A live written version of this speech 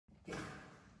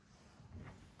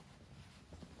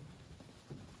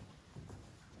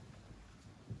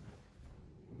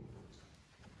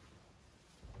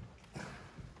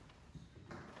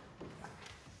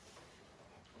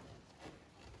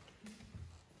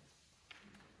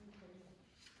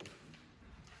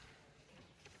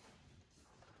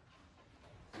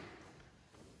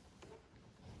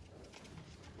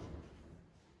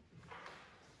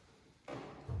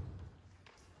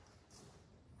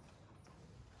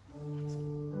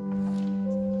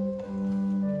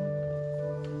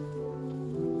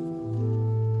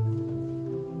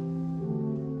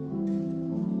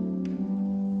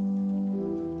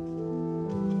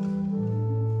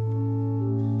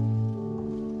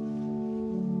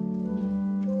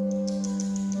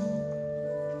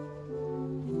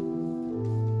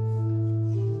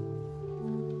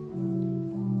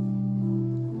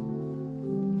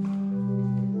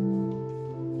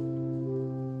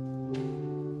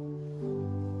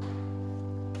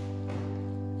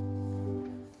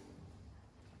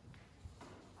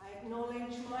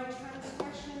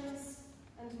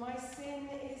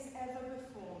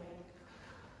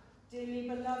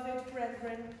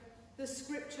The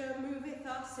Scripture moveth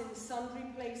us in sundry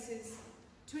places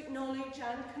to acknowledge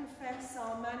and confess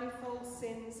our manifold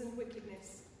sins and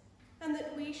wickedness, and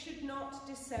that we should not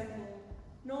dissemble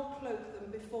nor cloak them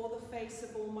before the face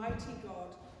of Almighty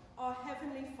God, our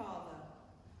Heavenly Father,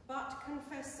 but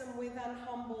confess them with an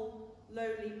humble,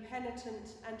 lowly,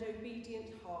 penitent and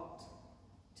obedient heart,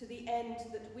 to the end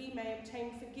that we may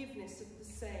obtain forgiveness of the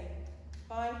same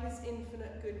by his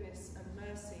infinite goodness and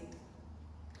mercy.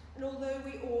 And although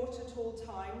we ought at all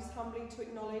times humbly to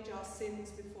acknowledge our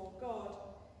sins before God,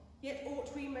 yet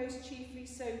ought we most chiefly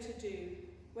so to do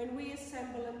when we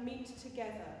assemble and meet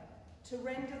together to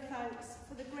render thanks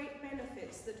for the great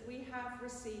benefits that we have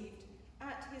received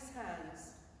at his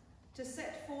hands, to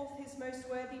set forth his most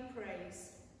worthy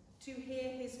praise, to hear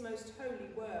his most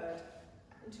holy word,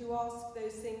 and to ask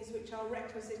those things which are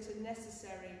requisite and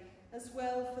necessary, as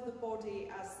well for the body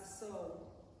as the soul.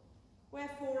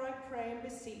 Wherefore I pray and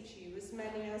beseech you, as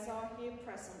many as are here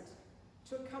present,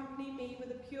 to accompany me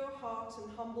with a pure heart and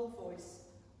humble voice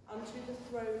unto the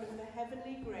throne of the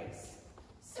heavenly grace,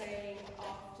 saying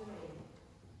after me,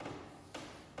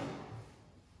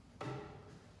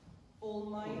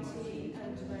 Almighty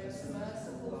and most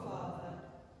merciful Father,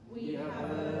 we have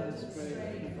erred and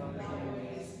strayed from thy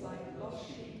ways like lost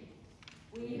sheep.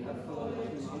 We have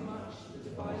followed too much the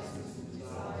devices and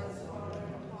desires of our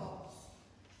own hearts.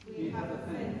 We have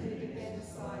offended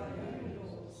against thy holy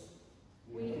laws.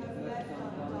 We have left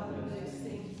undone those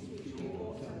things which we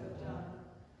ought to have done,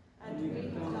 and we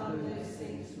have done those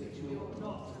things which we ought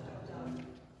not to have done,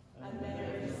 and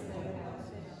there is no help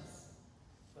in us.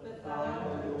 But thou,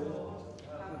 O Lord,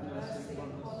 have mercy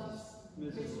upon us,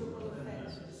 miserable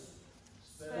offenders.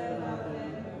 Spare thou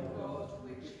them, O God,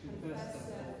 which confess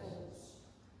their faults.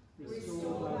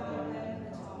 Restore thou them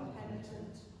that are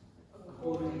penitent,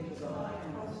 according to thy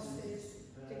promises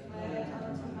declared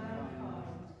unto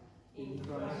mankind, in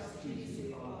Christ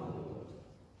Jesus our Lord.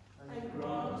 And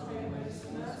grant, O most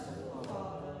merciful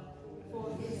Father,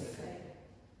 for his sake,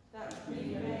 that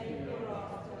we may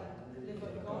hereafter live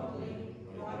a godly,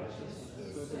 righteous,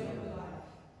 and sober life,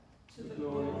 to the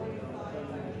glory of thy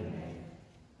holy name.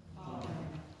 Amen.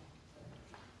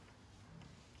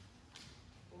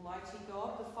 Almighty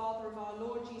God, the Father of our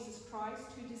Lord Jesus Christ,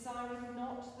 who desireth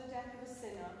not the death of a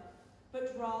sinner,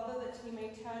 but rather that he may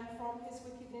turn from his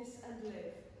wickedness and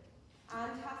live,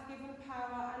 and hath given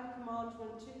power and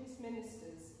commandment to his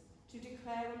ministers to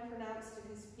declare and pronounce to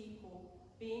his people,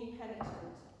 being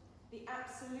penitent, the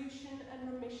absolution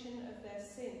and remission of their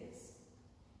sins.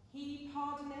 He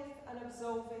pardoneth and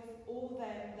absolveth all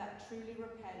them that truly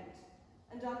repent,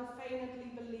 and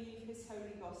unfeignedly believe his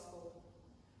holy gospel.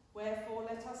 Wherefore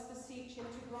let us beseech him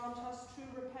to grant us true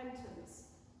repentance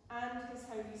and his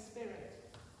Holy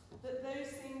Spirit, that those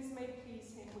things may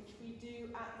please him which we do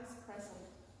at this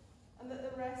present, and that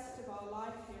the rest of our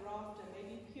life hereafter may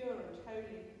be pure and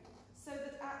holy, so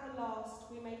that at the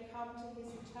last we may come to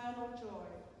his eternal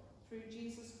joy, through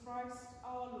Jesus Christ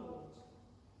our Lord.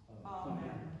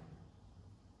 Amen.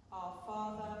 Our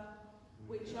Father,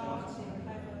 which art in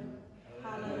heaven,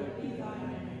 hallowed be thy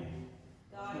name.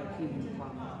 Thy kingdom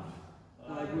come,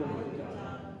 thy will be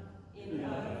done, in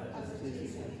earth as it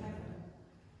is in heaven.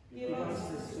 Give us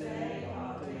this day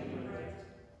our daily bread,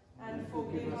 and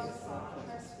forgive us our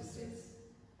trespasses,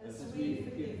 as we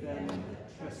forgive them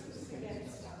that trespass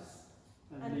against us.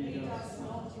 And lead us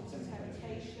not into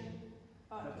temptation,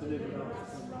 but deliver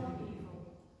us from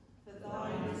evil. For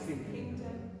thine is the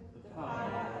kingdom, the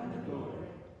power, and the glory,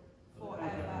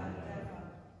 forever and ever.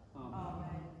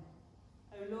 Amen.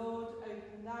 O Lord,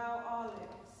 open thou our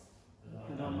lips,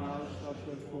 and our mouths shall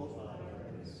show forth thy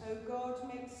praise. O God,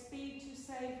 make speed to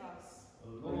save us.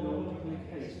 O Lord, make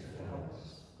haste to help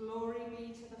us. Glory be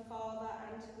to the Father,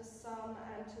 and to the Son,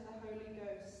 and to the Holy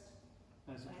Ghost.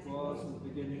 As it was in the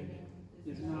beginning,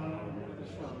 is now, and ever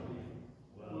shall be,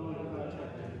 world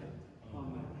without end.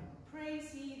 Amen.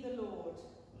 Praise ye the Lord.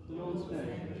 The Lord's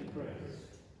name be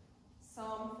praised.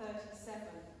 Psalm 37.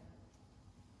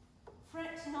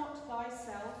 Fret not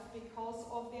thyself because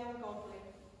of the ungodly,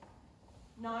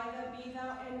 neither be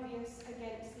thou envious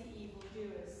against the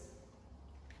evildoers.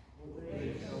 For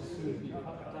they shall soon be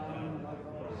cut down like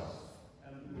grass,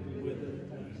 and be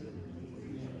withered as the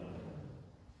green herb.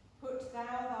 Put thou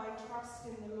thy trust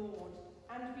in the Lord,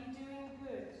 and be doing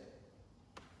good.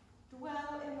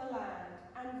 Dwell in the land,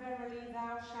 and verily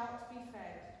thou shalt be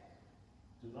fed.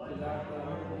 Delight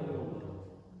thou in the Lord,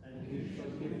 and he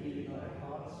shall give thee thy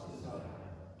heart's desire.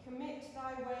 Commit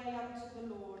thy way unto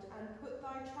the Lord, and put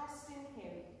thy trust in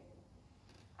him,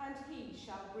 and he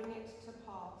shall bring it to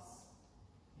pass.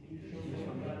 He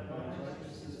shall make thy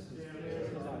righteousness as clear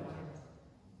as the light,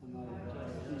 and thy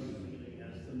justice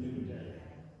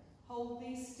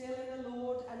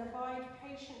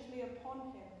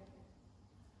upon him.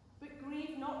 But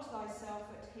grieve not thyself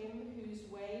at him whose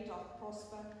way doth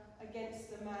prosper against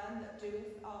the man that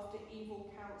doeth after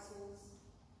evil counsels.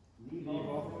 Leave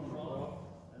off from wrath,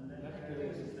 and let go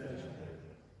his pleasure.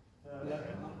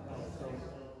 Let not thyself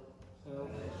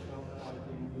shall thou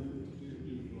be moved to do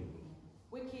evil.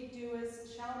 Wicked doers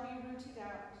shall be rooted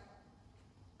out,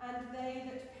 and they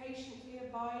that patiently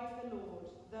abide the Lord,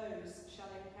 those shall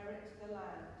inherit the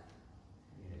land.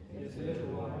 Yet a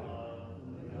little while,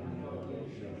 and the ungodly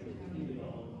shall be healed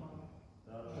on.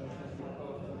 Thou shalt look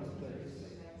after his place,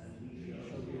 and he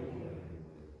shall be away.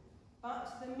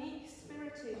 But the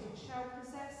meek-spirited shall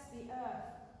possess the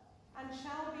earth, and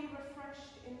shall be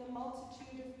refreshed in the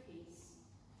multitude of peace.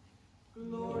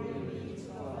 Glory be to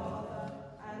the Father,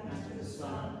 and to the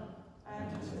Son,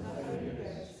 and to the Holy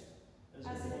Ghost,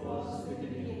 as it was in the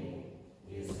beginning,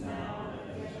 is now,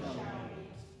 and ever shall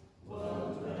be,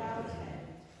 world without end.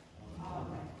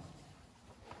 Amen.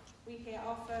 We hear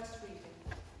our first reading.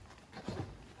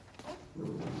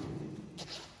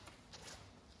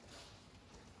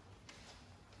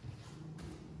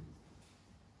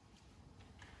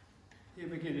 Here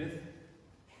beginneth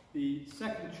the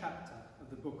second chapter of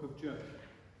the book of Job.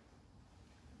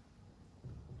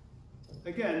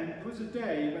 Again, it was a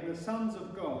day when the sons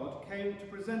of God came to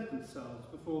present themselves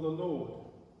before the Lord,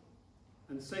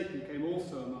 and Satan came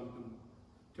also among them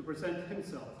to present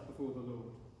himself before the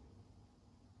Lord.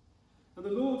 And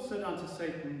the Lord said unto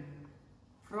Satan,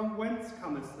 From whence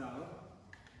comest thou?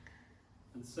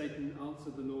 And Satan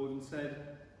answered the Lord and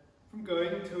said, From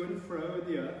going to and fro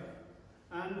in the earth,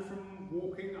 and from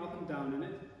walking up and down in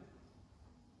it.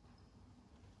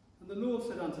 And the Lord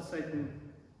said unto Satan,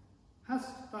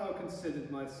 Hast thou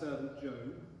considered my servant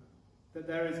Job, that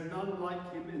there is none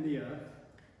like him in the earth,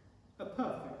 a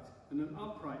perfect and an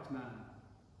upright man,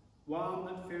 one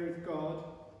that feareth God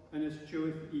and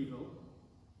escheweth evil?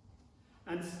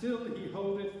 And still he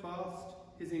holdeth fast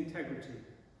his integrity,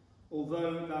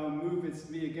 although thou movest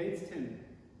me against him,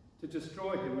 to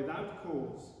destroy him without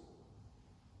cause.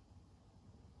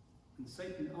 And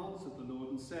Satan answered the Lord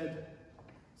and said,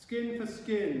 Skin for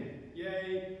skin,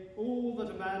 yea, all that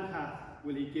a man hath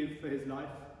will he give for his life.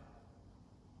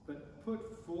 But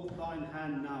put forth thine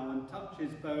hand now, and touch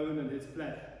his bone and his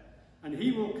flesh, and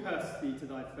he will curse thee to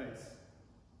thy face.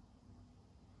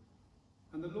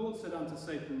 And the Lord said unto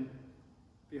Satan,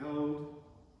 Behold,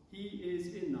 he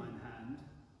is in thine hand,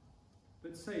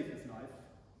 but save his life.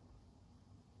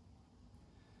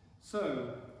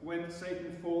 So went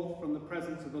Satan forth from the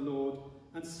presence of the Lord,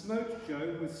 and smote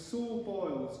Job with sore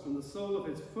boils from the sole of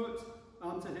his foot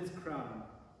unto his crown.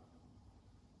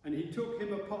 And he took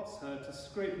him a potsherd to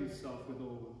scrape himself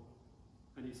withal,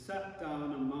 and he sat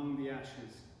down among the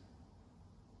ashes.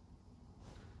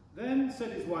 Then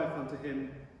said his wife unto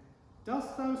him,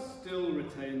 Dost thou still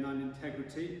retain thine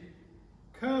integrity?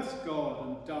 Curse God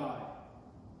and die.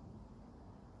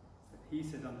 But he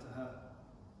said unto her,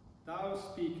 Thou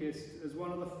speakest as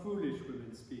one of the foolish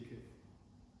women speaketh.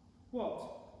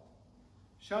 What?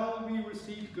 Shall we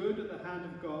receive good at the hand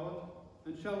of God,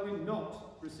 and shall we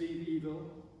not receive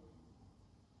evil?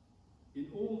 In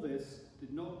all this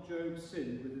did not Job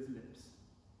sin with his lips.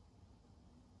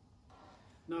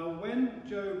 Now when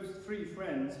Job's 3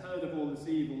 friends heard of all this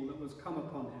evil that was come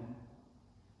upon him,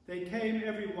 they came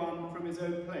every one from his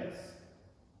own place,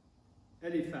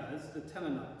 Eliphaz the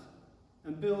Temanite,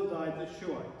 and Bildad the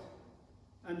Shuhite,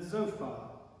 and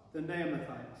Zophar the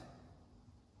Naamathite.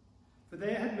 For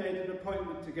they had made an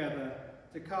appointment together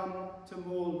to come to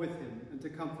mourn with him and to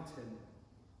comfort him.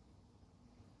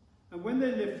 And when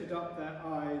they lifted up their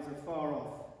eyes afar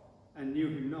off and knew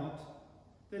him not,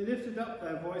 they lifted up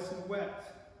their voice and wept,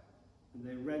 and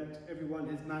they rent every one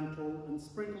his mantle and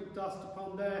sprinkled dust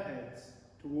upon their heads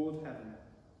toward heaven.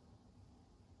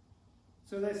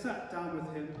 So they sat down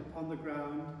with him upon the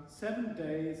ground 7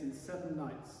 days and 7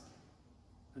 nights,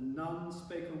 and none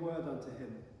spake a word unto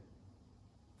him,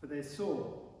 for they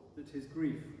saw that his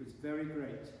grief was very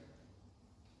great.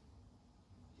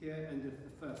 Here endeth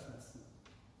the first lesson.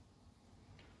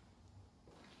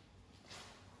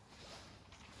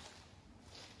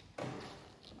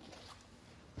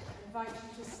 I invite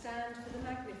you to stand for the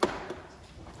Magnificat.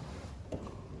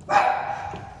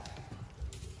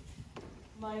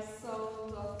 My soul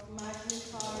doth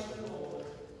magnify the Lord,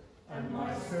 And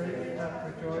my spirit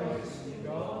hath rejoiced in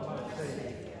God my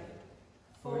Saviour,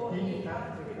 for he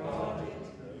hath regarded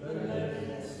the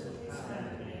lowliness of his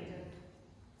handmaiden.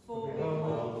 For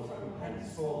behold, from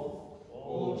henceforth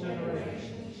all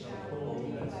generations shall call me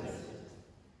blessed.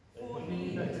 For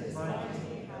he that is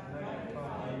mighty hath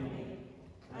magnified me,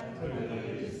 and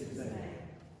praised his name.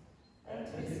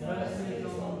 And his mercy is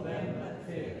on them that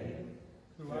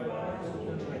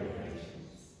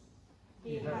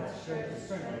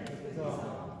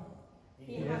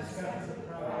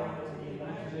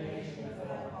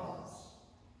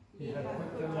He hath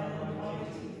put down the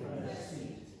mighty from their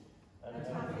seat, and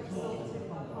hath exalted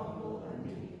the humble and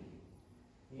meek.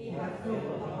 He hath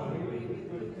filled the hungry with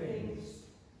good things,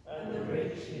 and the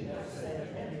rich he hath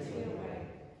sent empty away.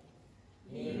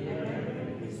 He,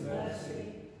 remembering his mercy,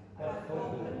 hath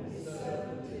opened his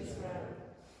servant Israel,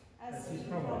 as he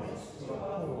promised to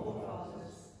our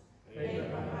forefathers,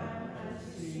 Abraham and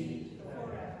his seed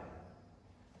forever.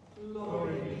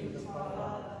 Glory be to the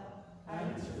Father,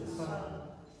 and to the Son,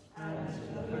 and to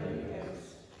the Holy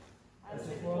Ghost, as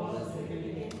it was in the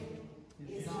beginning,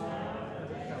 is now,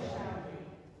 and ever shall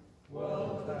be,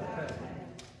 world without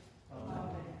end. Amen.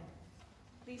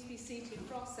 Please be seated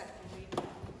for our second reading.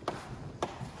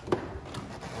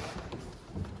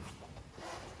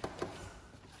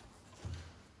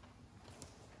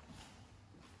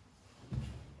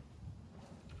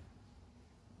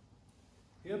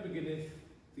 Here beginneth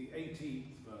the 18th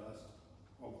verse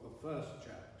of the first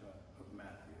chapter of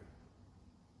Matthew.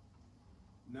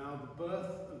 Now the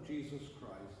birth of Jesus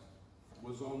Christ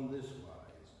was on this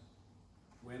wise,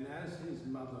 when as his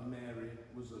mother Mary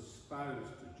was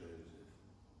espoused to Joseph,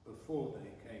 before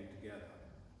they came together,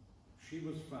 she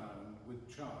was found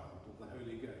with child of the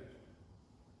Holy Ghost.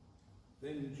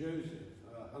 Then Joseph,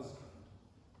 her husband,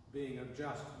 being a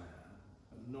just man,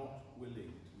 and not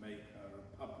willing to make her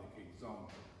a public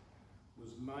example,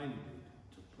 was minded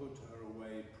to put her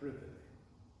away privily.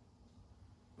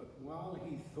 But while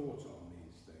he thought on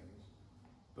these things,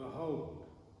 behold,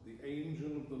 the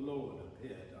angel of the Lord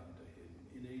appeared unto him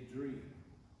in a dream,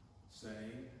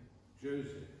 saying,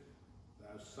 Joseph,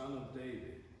 thou son of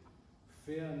David,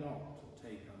 fear not to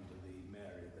take unto thee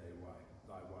Mary thy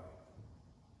wife,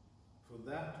 for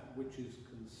that which is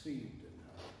conceived in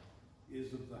her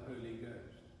is of the Holy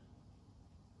Ghost.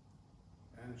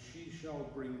 And she shall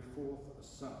bring forth a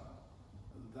son,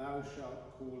 and thou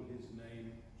shalt call his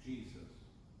name Jesus,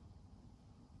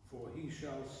 for he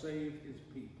shall save his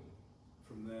people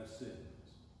from their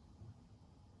sins.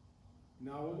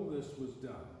 Now all this was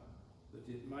done, that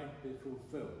it might be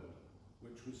fulfilled,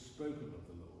 which was spoken of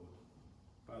the Lord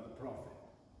by the prophet,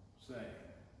 saying,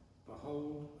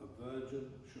 Behold, a virgin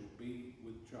shall be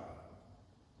with child,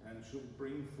 and shall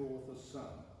bring forth a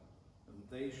son, and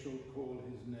they shall call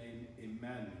his name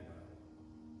Emmanuel,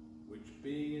 which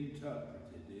being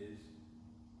interpreted is,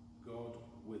 God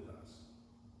with us.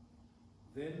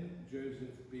 Then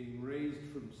Joseph, being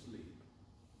raised from sleep,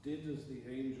 did as the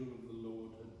angel of the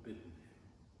Lord had bidden him,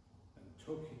 and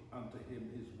took unto him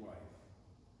his wife,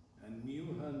 and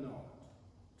knew her not,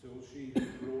 till she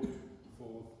had brought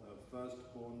forth her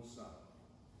firstborn son,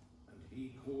 and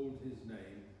he called his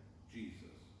name Jesus.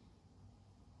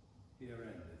 Here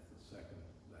endeth the second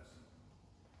lesson.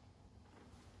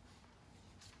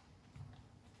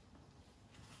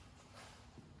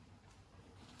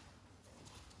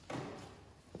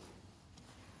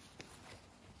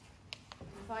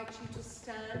 I invite you to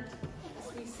stand as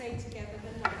we say together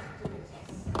the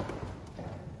Nocturnities.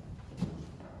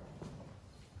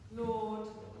 Lord,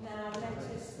 now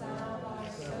lettest thou thy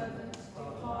servant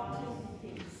depart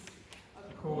in peace,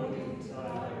 according to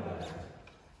thy word.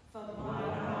 For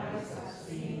mine eyes have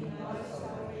seen thy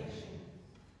salvation,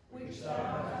 which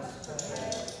thou hast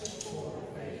prepared before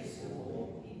the face of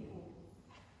all people,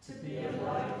 to be a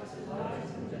light to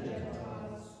lighten the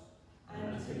Gentiles,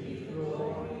 and to be the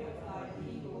glory of thy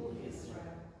people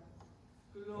Israel.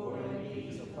 Glory be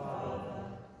to the Father,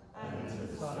 and to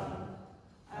the Son,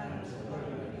 and to the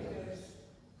Holy Ghost,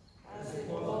 as it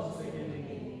was in the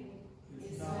beginning,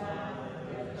 is now,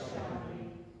 and ever shall be,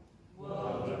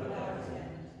 world without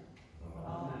end.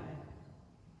 Amen.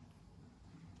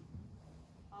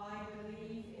 I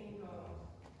believe in God,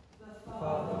 the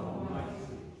Father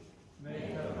Almighty,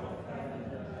 maker of heaven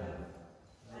and earth,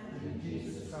 and in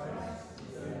Jesus Christ,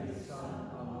 his only Son,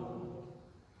 our Lord,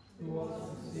 who was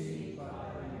conceived by the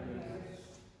Holy Ghost,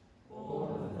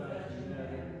 born of the Virgin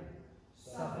Mary,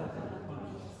 suffered under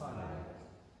Pontius Pilate,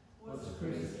 was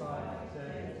crucified,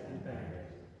 dead, and buried.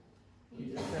 He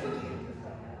descended into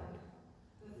hell.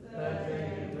 The third day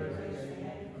he rose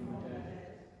again from the dead.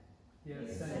 He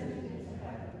ascended into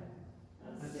heaven,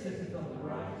 and sitteth on the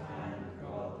right hand of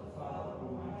God the Father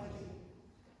Almighty.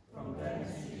 From thence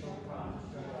he shall come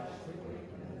to judge the quick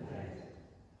and the dead.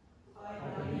 I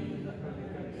believe in the Holy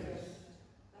Ghost,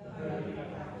 the Holy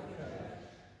Catholic Church,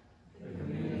 the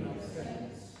communion of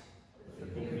saints, the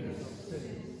forgiveness of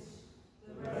sins,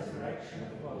 the resurrection of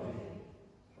the body,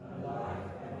 and life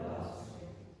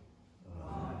everlasting.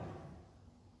 Amen.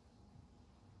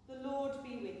 The Lord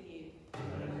be with you.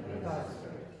 And with thy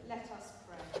spirit. Let us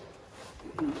pray.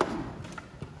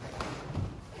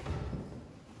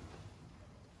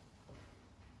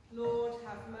 Lord,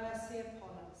 have mercy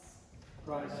upon us.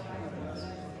 Christ, have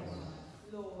mercy upon us.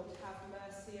 Lord, have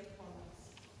mercy upon us.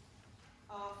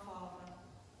 Our Father,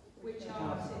 which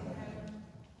art in heaven,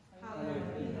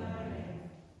 hallowed be thy name.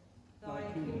 Thy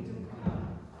kingdom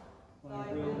come,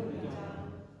 thy will be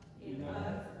done, in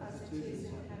earth as it is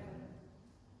in heaven.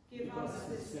 Give us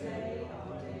this day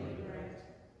our daily bread,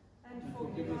 and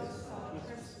forgive us our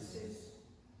trespasses,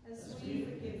 as we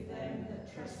forgive them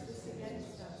that trespass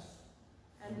against us.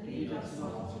 And lead us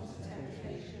not into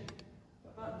temptation,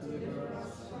 but deliver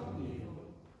us from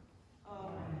evil.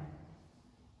 Amen.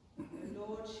 O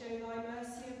Lord, show thy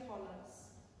mercy upon us,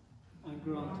 And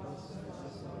grant us thy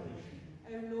salvation.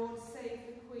 O Lord, save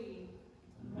the Queen.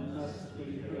 And let us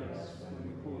be grace when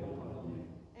we call upon you.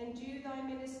 Endue thy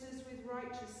ministers with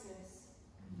righteousness.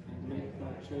 And make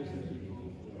thy chosen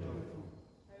people joyful.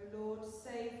 O Lord,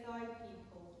 save thy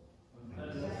people.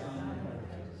 And bless thine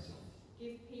inheritance.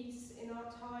 Give peace in our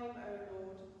time, O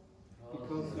Lord.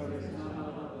 Because there is none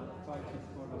other that fighteth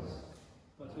for us,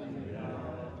 but only thou,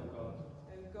 O God.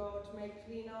 O God, make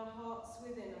clean our hearts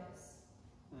within us.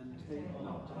 And take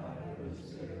not thy Holy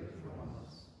Spirit from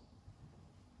us.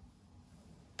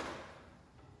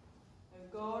 O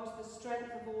God, the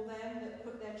strength of all them that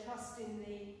put their trust in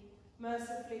thee,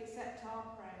 mercifully accept our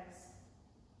prayers.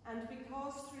 And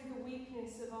because through the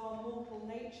weakness of our mortal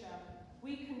nature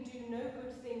we can do no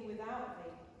good thing without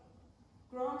thee,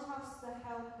 grant us the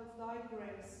help of thy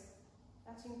grace,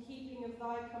 that in keeping of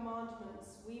thy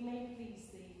commandments we may please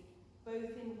thee,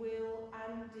 both in will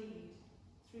and deed,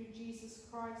 through Jesus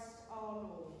Christ our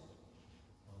Lord.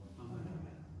 Amen.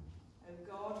 O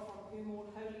God, from whom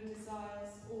all holy desires,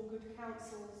 all good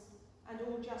counsels, and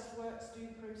all just works do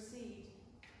proceed,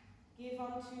 give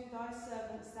unto thy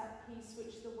servants that peace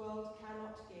which the world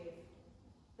cannot give,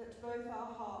 that both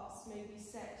our hearts may be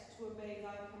set to obey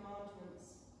thy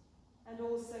commandments, and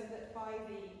also that by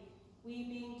thee, we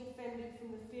being defended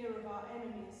from the fear of our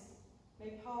enemies,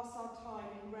 may pass our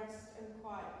time in rest and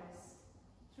quietness,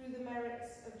 through the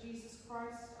merits of Jesus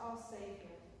Christ our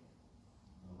Saviour.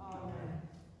 Amen.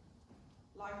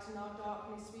 Lighten our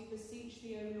darkness, we beseech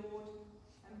thee, O Lord,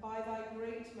 and by thy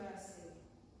great mercy,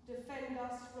 defend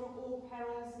us from all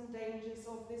perils and dangers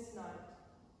of this night,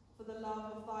 for the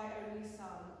love of thy only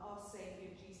Son, our Saviour,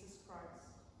 Jesus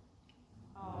Christ.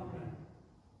 Amen.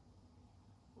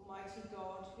 Almighty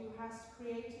God, who hast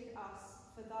created us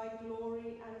for thy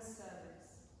glory and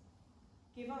service,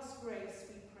 give us grace,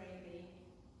 we pray thee,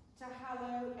 to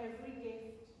hallow every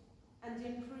gift and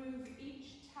improve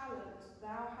each talent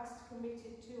thou hast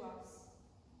committed to us,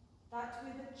 that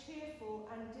with a cheerful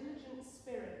and diligent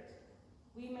spirit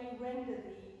we may render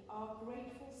thee our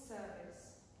grateful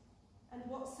service, and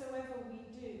whatsoever we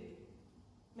do,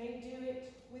 may do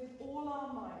it with all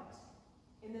our might,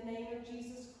 in the name of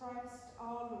Jesus Christ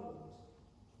our Lord.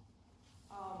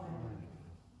 Amen.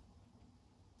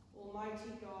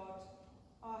 Almighty God,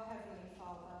 our Heavenly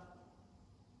Father,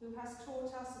 who has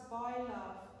taught us by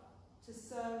love to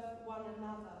serve one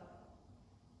another,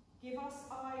 give us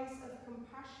eyes of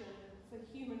compassion for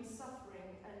human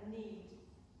suffering and need,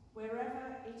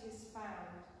 wherever it is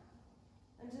found,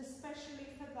 and especially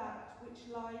for that which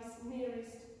lies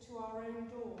nearest to our own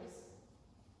doors.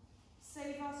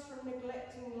 Save us from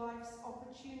neglecting life's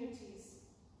opportunities,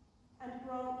 and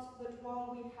grant that while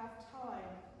we have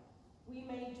time, we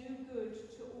may do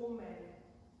good to all men,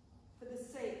 for the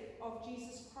sake of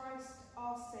Jesus Christ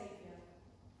our Saviour.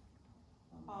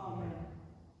 Amen.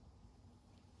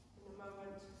 In a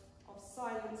moment of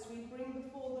silence, we bring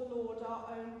before the Lord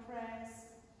our own prayers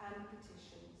and petitions.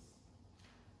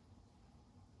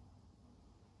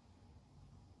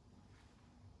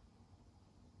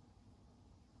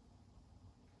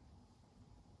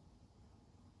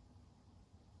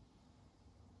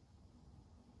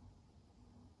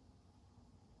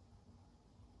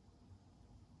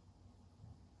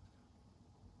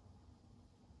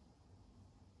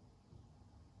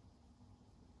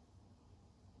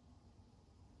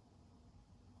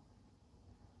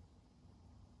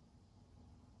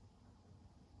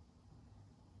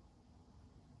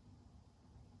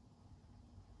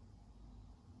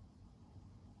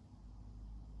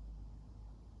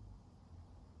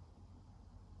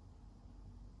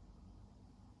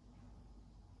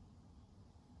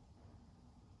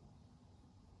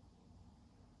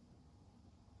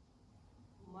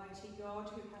 Almighty God,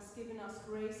 who has given us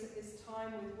grace at this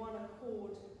time with one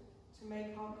accord to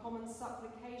make our common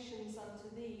supplications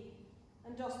unto thee,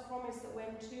 and dost promise that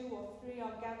when 2 or 3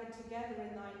 are gathered together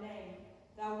in thy name,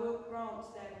 thou wilt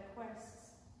grant their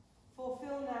requests.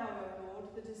 Fulfill now, O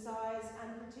Lord, the desires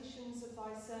and petitions of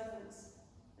thy servants,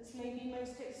 as may be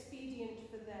most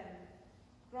expedient for them,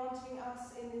 granting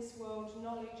us in this world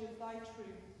knowledge of thy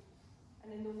truth,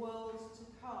 and in the world to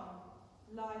come,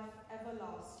 life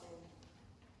everlasting.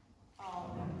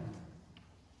 Amen.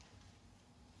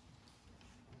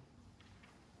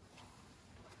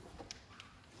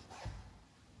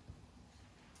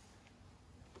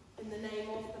 In the name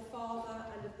of the Father,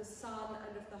 and of the Son,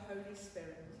 and of the Holy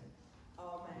Spirit.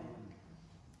 Amen.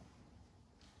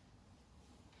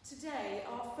 Today,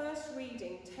 our first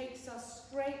reading takes us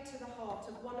straight to the heart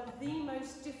of one of the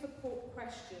most difficult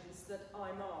questions that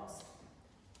I'm asked.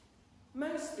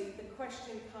 Mostly the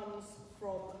question comes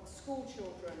from school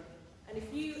children, and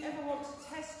if you ever want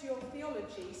to test your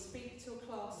theology, speak to a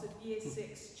class of Year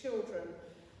 6 children.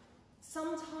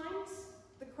 Sometimes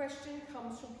the question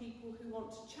comes from people who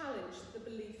want to challenge the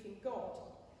belief in God.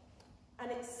 And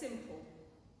it's simple.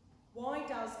 Why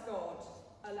does God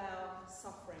allow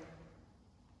suffering?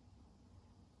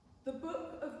 The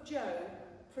book of Job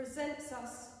presents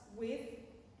us with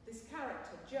this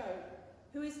character, Job,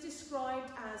 who is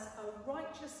described as a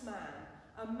righteous man,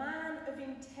 a man of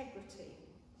integrity.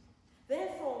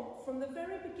 Therefore, from the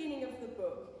very beginning of the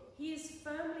book, he is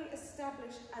firmly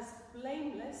established as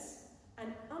blameless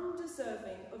and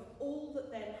undeserving of all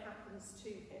that then happens to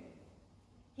him.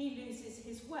 He loses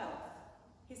his wealth,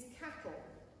 his cattle,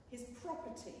 his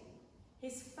property,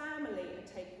 his family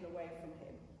are taken away from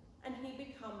him, and he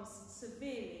becomes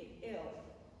severely ill.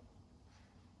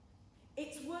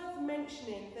 It's worth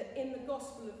mentioning that in the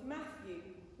Gospel of Matthew,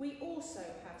 we also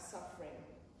have suffering.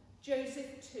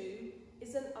 Joseph too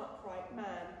is an upright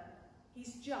man.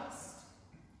 He's just.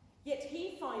 Yet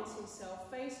he finds himself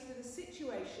faced with a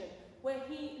situation where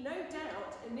he, no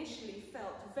doubt, initially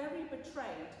felt very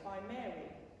betrayed by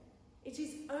Mary. It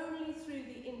is only through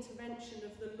the intervention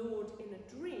of the Lord in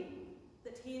a dream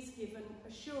that he is given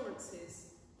assurances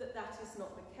that that is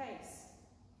not the case.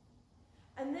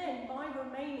 And then, by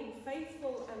remaining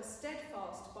faithful and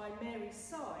steadfast by Mary's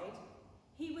side,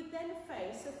 he would then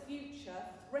face a future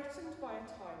threatened by a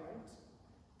tyrant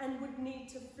and would need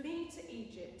to flee to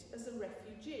Egypt as a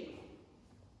refugee.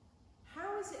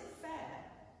 How is it fair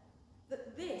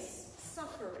that this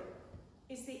suffering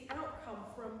is the outcome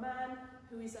for a man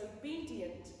who is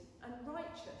obedient and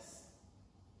righteous?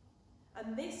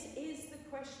 And this is the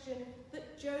question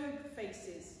that Job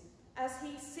faces as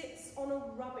he sits on a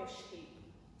rubbish heap,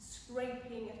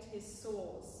 scraping at his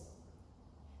sores.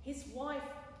 His wife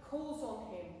calls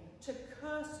on him to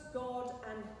curse God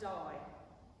and die.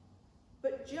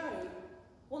 But Job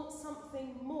wants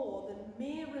something more than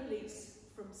mere release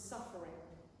from suffering.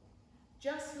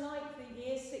 Just like the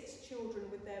Year 6 children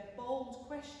with their bold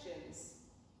questions,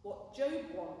 what Job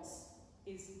wants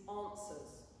is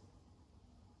answers.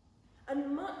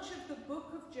 And much of the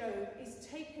book of Job is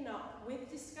taken up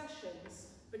with discussions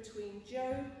between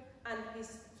Job and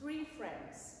his three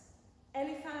friends,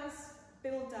 Eliphaz,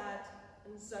 Bildad,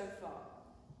 and Zophar.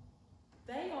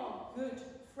 They are good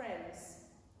friends.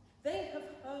 They have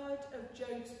heard of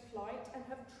Job's plight and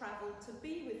have travelled to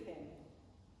be with him.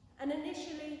 And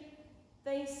initially,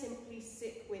 they simply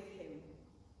sit with him.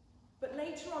 But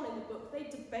later on in the book, they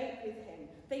debate with him.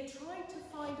 They try to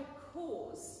find a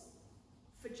cause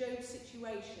for Job's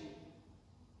situation.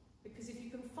 Because if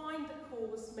you can find the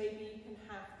cause, maybe you can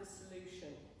have the solution.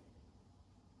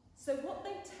 So what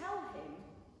they tell him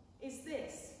is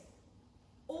this: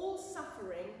 all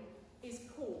suffering is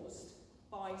caused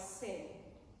by sin.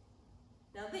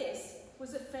 Now this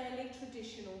was a fairly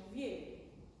traditional view.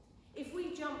 If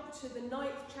we jump to the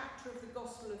 9th chapter of the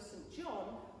Gospel of St.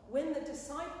 John, when the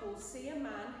disciples see a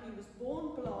man who was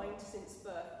born blind since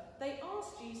birth, they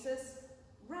ask Jesus,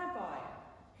 "Rabbi,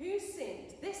 who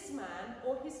sinned, this man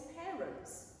or his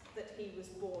parents, that he was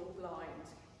born blind?"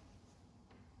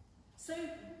 So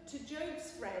to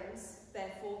Job's friends,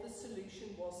 therefore, the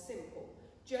solution was simple.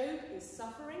 Job is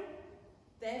suffering,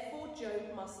 therefore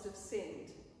Job must have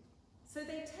sinned. So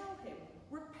they tell him,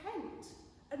 repent,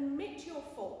 admit your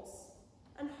faults,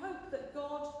 and hope that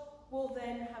God will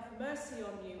then have mercy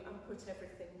on you and put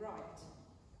everything right.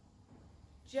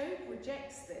 Job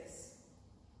rejects this.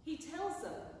 He tells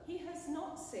them he has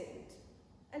not sinned,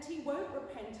 and he won't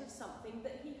repent of something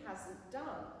that he hasn't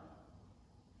done.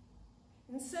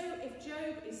 And so if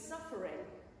Job is suffering,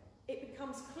 it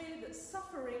becomes clear that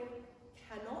suffering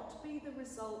cannot be the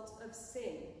result of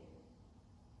sin.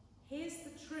 Here's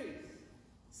the truth.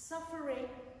 Suffering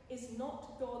is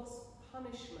not God's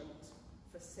punishment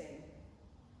for sin.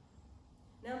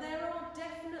 Now, there are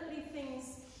definitely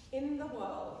things in the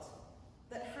world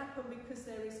that happen because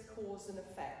there is cause and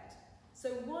effect. So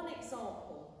one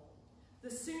example, the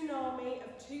tsunami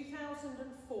of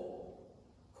 2004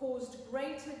 caused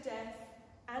greater death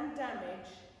and damage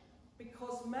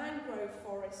because mangrove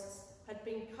forests had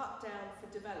been cut down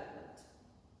for development.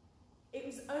 It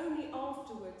was only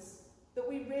afterwards that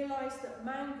we realised that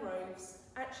mangroves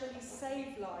actually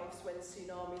save lives when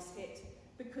tsunamis hit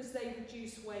because they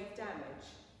reduce wave damage,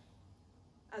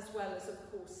 as well as,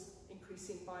 of course,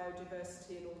 increasing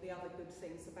biodiversity and all the other good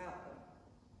things about them.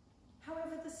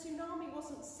 However, the tsunami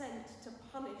wasn't sent to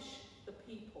punish the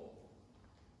people.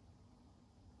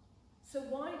 So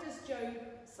why does Job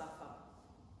suffer?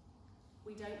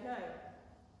 We don't know.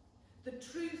 The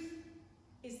truth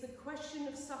is the question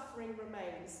of suffering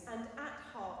remains, and at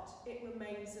heart it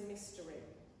remains a mystery.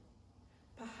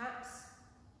 Perhaps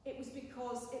it was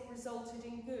because it resulted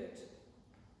in good.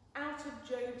 Out of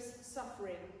Job's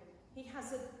suffering, he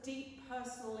has a deep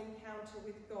personal encounter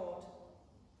with God,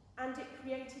 and it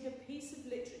created a piece of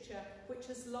literature which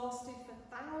has lasted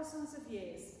for thousands of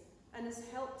years and has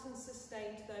helped and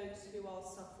sustained those who are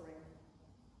suffering.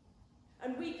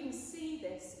 And we can see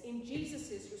this in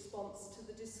Jesus' response to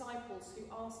the disciples who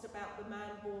asked about the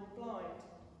man born blind.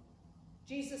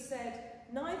 Jesus said,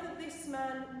 "Neither this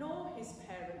man nor his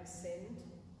parents sinned,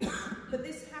 but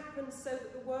this happened so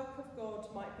that the work of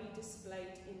God might be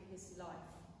displayed in his life."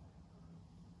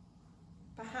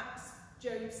 Perhaps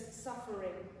Job's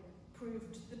suffering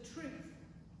proved the truth.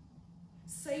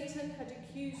 Satan had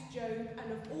accused Job,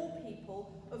 and of all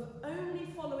people, of only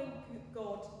following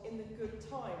God in the good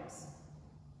times.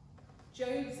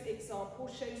 Job's example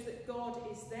shows that God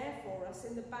is there for us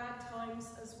in the bad times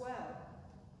as well.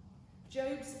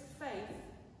 Job's faith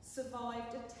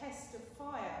survived a test of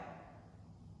fire,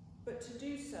 but to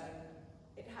do so,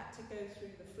 it had to go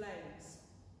through the flames.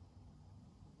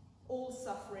 All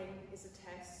suffering is a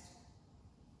test.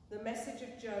 The message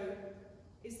of Job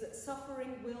is that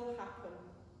suffering will happen,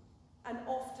 and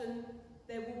often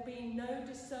there will be no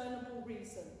discernible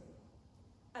reason,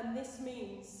 and this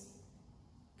means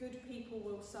good people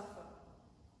will suffer.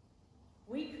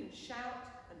 We can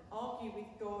shout and argue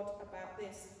with God about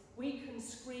this. We can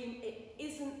scream, "It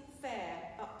isn't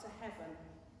fair," up to heaven.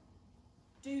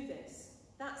 Do this.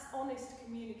 That's honest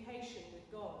communication with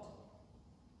God.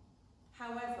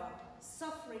 However,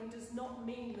 suffering does not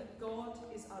mean that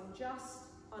God is unjust,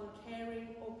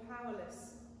 uncaring, or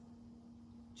powerless.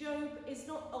 Job is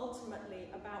not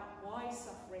ultimately about why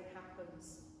suffering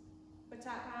happens, but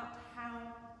about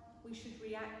how we should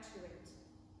react to it.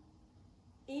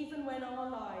 Even when our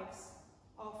lives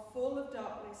are full of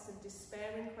darkness and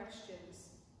despairing questions,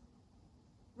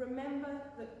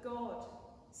 remember that God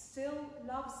still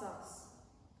loves us,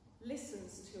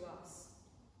 listens to us,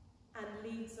 and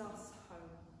leads us home.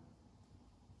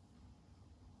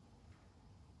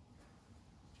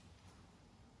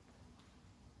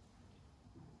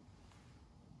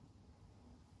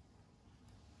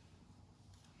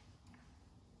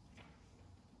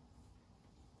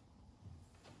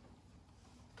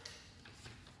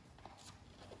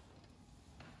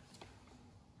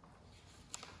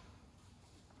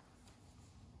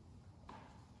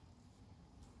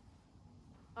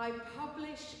 I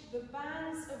publish the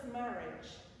banns of marriage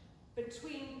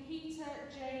between Peter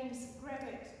James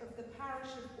Grevitt of the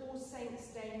parish of All Saints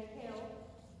Danehill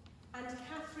and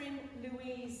Catherine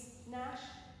Louise Nash,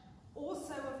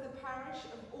 also of the parish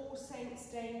of All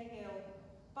Saints Danehill,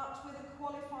 but with a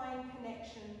qualifying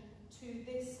connection to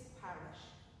this parish.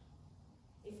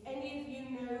 If any of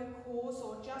you know cause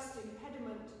or just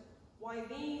impediment why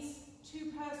these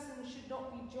two persons should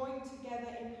not be joined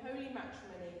together in holy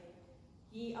matrimony,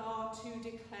 ye are to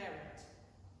declare it.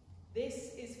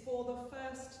 This is for the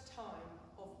first time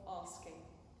of asking.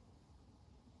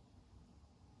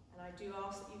 And I do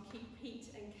ask that you keep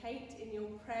Pete and Kate in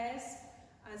your prayers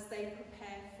as they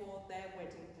prepare for their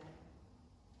wedding day.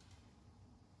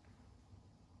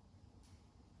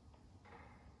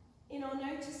 In our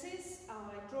notices,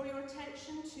 I draw your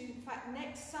attention to, in fact,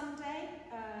 next Sunday,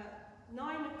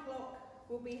 9 o'clock,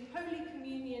 will be Holy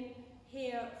Communion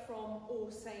here from All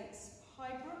Saints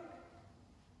Highbrook,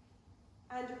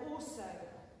 and also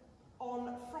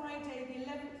on Friday the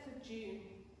 11th of June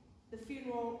the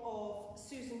funeral of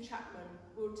Susan Chapman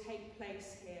will take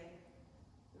place here.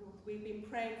 We've been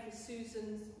praying for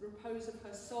Susan's repose of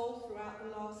her soul throughout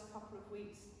the last couple of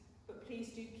weeks, but please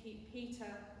do keep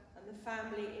Peter and the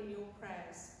family in your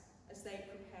prayers as they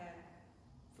prepare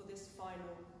for this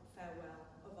final farewell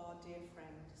of our dear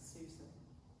friend Susan.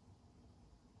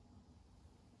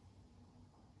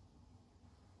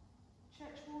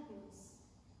 Church wardens,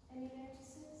 any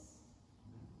notices?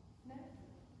 No?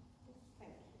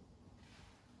 Thank you.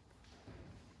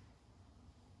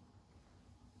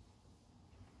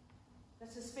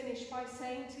 Let us finish by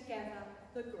saying together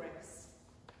the grace.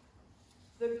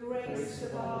 The grace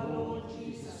of our Lord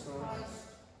Jesus Christ,